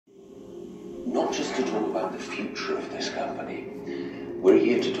not just to talk about the future of this company. We're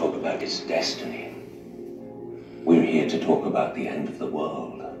here to talk about its destiny. We're here to talk about the end of the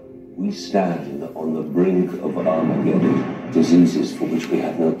world. We stand on the brink of Armageddon, diseases for which we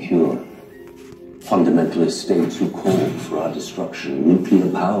have no cure. Fundamentalist states who call for our destruction,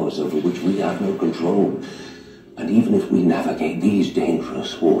 nuclear powers over which we have no control. And even if we navigate these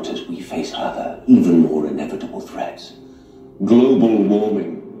dangerous waters, we face other, even more inevitable threats. Global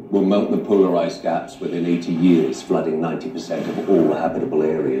warming will melt the polar ice caps within 80 years, flooding 90% of all habitable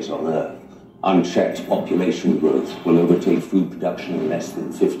areas on Earth. Unchecked population growth will overtake food production in less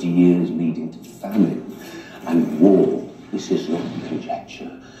than 50 years, leading to famine and war. This is not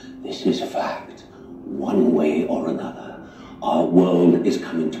conjecture. This is a fact. One way or another, our world is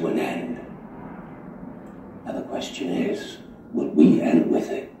coming to an end. Now the question is, will we end with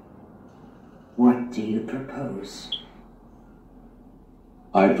it? What do you propose?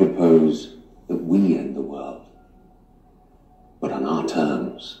 I propose that we end the world, but on our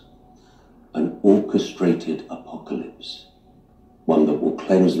terms. An orchestrated apocalypse. One that will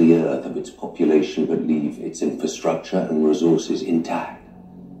cleanse the earth of its population but leave its infrastructure and resources intact.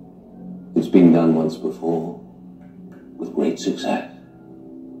 It's been done once before, with great success.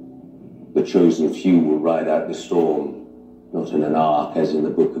 The chosen few will ride out the storm, not in an ark as in the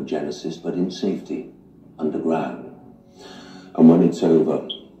book of Genesis, but in safety, underground. And when it's over,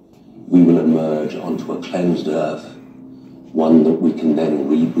 we will emerge onto a cleansed earth, one that we can then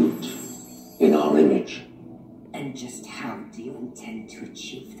reboot in our image. And just how do you intend to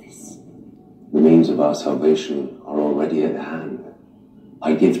achieve this? The means of our salvation are already at hand.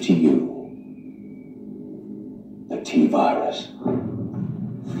 I give to you the T-virus.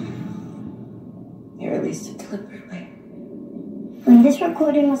 You released it deliberately. When this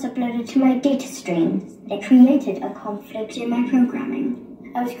recording was uploaded to my data stream, it created a conflict in my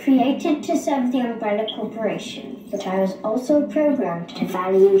programming. I was created to serve the Umbrella Corporation, but I was also programmed to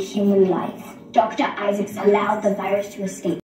value human life. Dr. Isaacs allowed the virus to escape.